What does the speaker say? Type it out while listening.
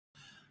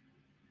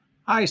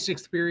Hi,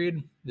 sixth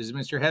period. This is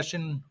Mr.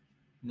 Hessian.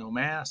 No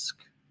mask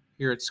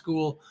here at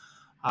school.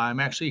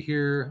 I'm actually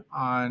here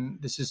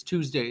this is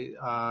Tuesday,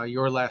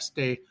 your last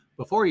day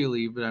before you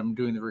leave, but I'm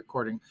doing the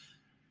recording.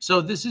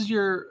 So this is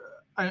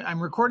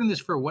I'm recording this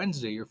for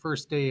Wednesday, your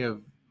first day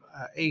of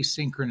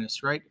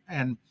asynchronous, right?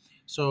 And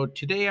so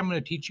today I'm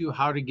going to teach you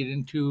how to get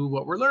into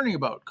what we're learning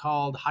about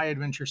called high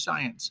adventure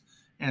science.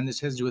 And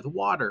this has to do with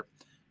water.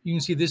 You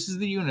can see this is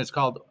the unit. It's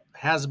called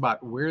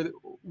HASBOT. Where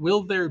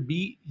will there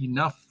be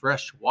enough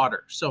fresh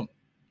water? So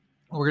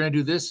we're going to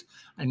do this.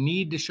 I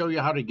need to show you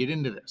how to get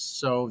into this.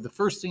 So the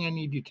first thing I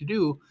need you to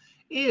do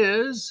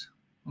is,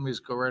 let me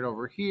just go right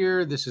over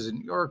here. This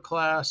isn't your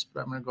class, but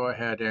I'm going to go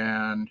ahead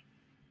and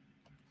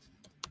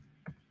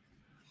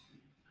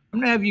I'm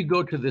going to have you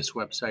go to this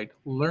website,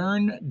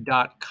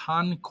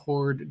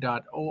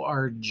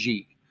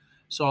 learn.concord.org.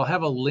 So I'll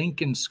have a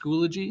link in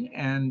Schoology,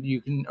 and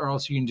or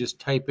else you can just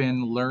type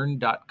in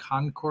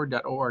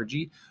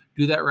learn.concord.org.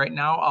 Do that right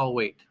now. I'll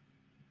wait.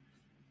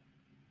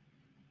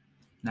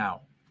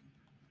 Now,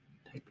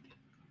 type it in,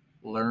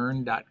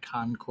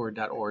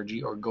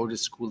 learn.concord.org, or go to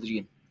Schoology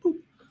and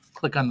boop,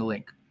 click on the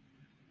link.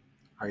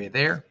 Are you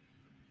there?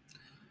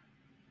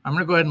 I'm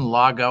going to go ahead and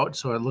log out.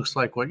 So it looks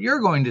like what you're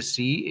going to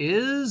see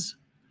is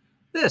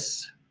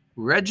this: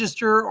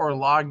 register or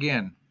log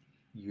in.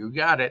 You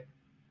got it.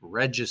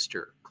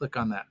 Register. Click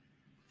on that.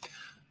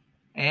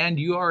 And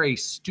you are a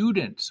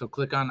student. So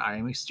click on I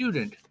am a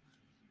student.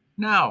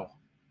 Now,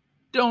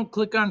 don't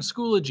click on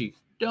Schoology.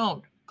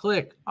 Don't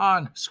click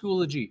on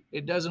Schoology.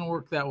 It doesn't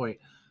work that way.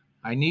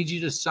 I need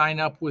you to sign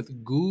up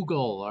with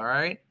Google, all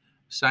right?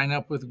 Sign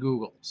up with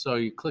Google. So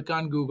you click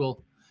on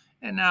Google,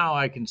 and now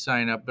I can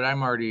sign up, but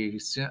I'm already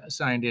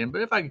signed in.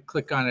 But if I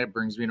click on it, it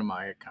brings me to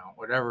my account,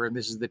 whatever. And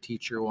this is the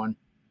teacher one.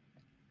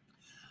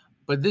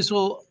 But this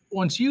will,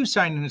 once you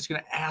sign in, it's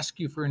going to ask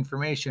you for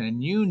information,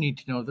 and you need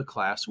to know the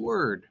class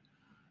word.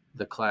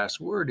 The class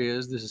word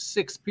is, this is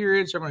sixth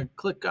period, so I'm going to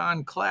click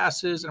on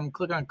classes, and I'm going to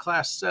click on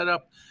class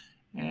setup,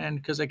 and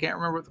because I can't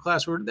remember what the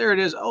class word, there it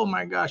is. Oh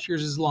my gosh,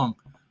 yours is long.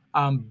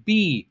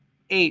 BHS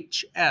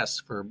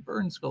for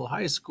Burnsville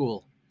High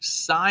School,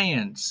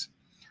 science.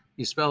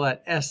 You spell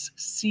that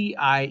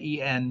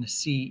SCIENCE,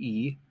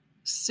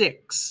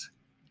 6,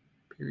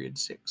 period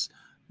 6.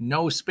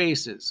 No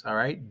spaces, all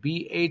right?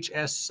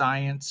 BHS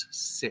Science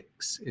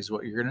 6 is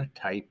what you're going to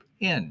type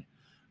in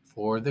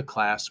for the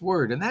class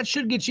word. And that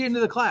should get you into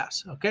the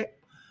class, okay?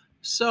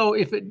 So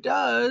if it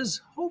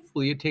does,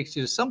 hopefully it takes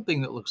you to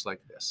something that looks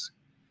like this.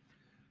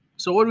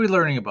 So what are we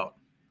learning about?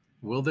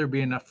 Will there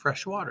be enough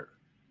fresh water?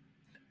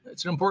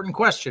 It's an important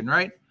question,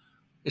 right?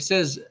 It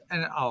says,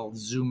 and I'll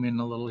zoom in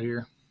a little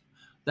here,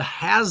 the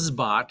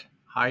HASBOT,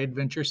 High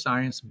Adventure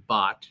Science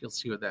Bot, you'll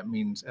see what that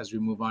means as we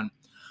move on,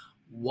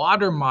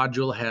 water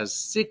module has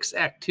 6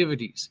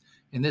 activities.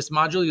 In this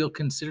module, you'll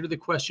consider the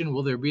question,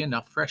 will there be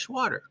enough fresh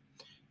water?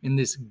 In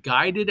this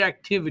guided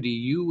activity,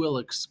 you will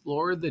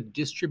explore the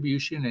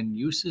distribution and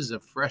uses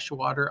of fresh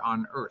water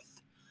on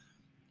Earth.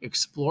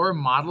 Explore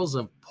models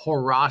of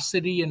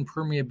porosity and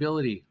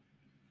permeability.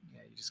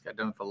 Yeah, you just got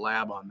done with the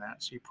lab on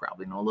that, so you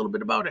probably know a little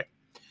bit about it.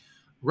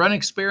 Run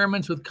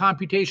experiments with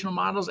computational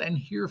models and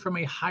hear from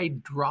a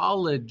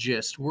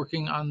hydrologist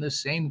working on the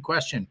same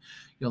question.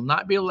 You'll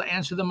not be able to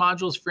answer the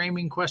module's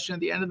framing question at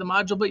the end of the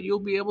module, but you'll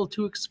be able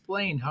to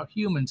explain how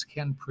humans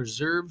can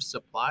preserve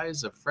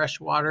supplies of fresh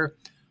water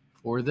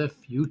for the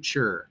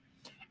future.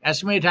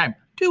 Estimated time,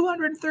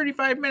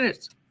 235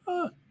 minutes.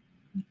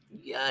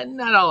 Yeah,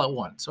 not all at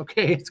once,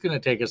 okay? It's going to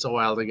take us a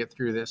while to get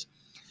through this.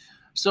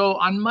 So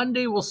on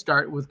Monday, we'll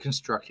start with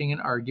constructing an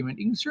argument.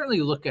 You can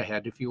certainly look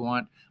ahead if you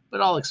want, but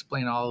I'll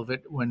explain all of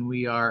it when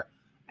we are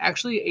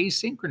actually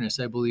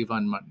asynchronous, I believe,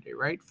 on Monday,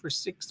 right? For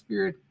sixth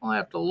period, I'll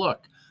have to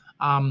look.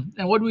 And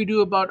what do we do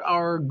about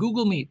our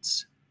Google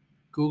Meets?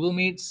 Google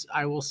Meets,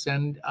 I will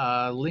send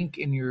a link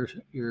in your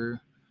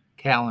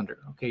calendar.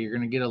 Okay, you're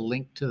going to get a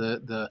link to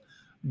the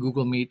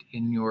Google Meet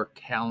in your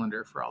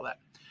calendar for all that.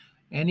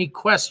 Any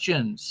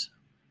questions?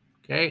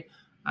 Okay,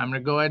 I'm going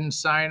to go ahead and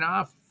sign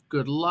off.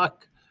 Good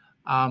luck.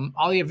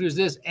 All you have to do is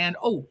this, and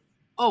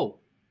don't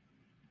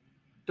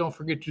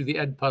forget to do the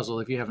Ed puzzle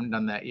if you haven't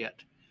done that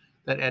yet.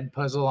 That Ed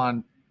puzzle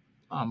on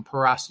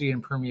porosity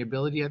and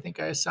permeability, I think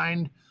I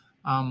assigned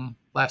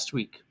last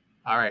week.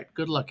 All right,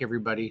 good luck,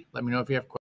 everybody. Let me know if you have questions.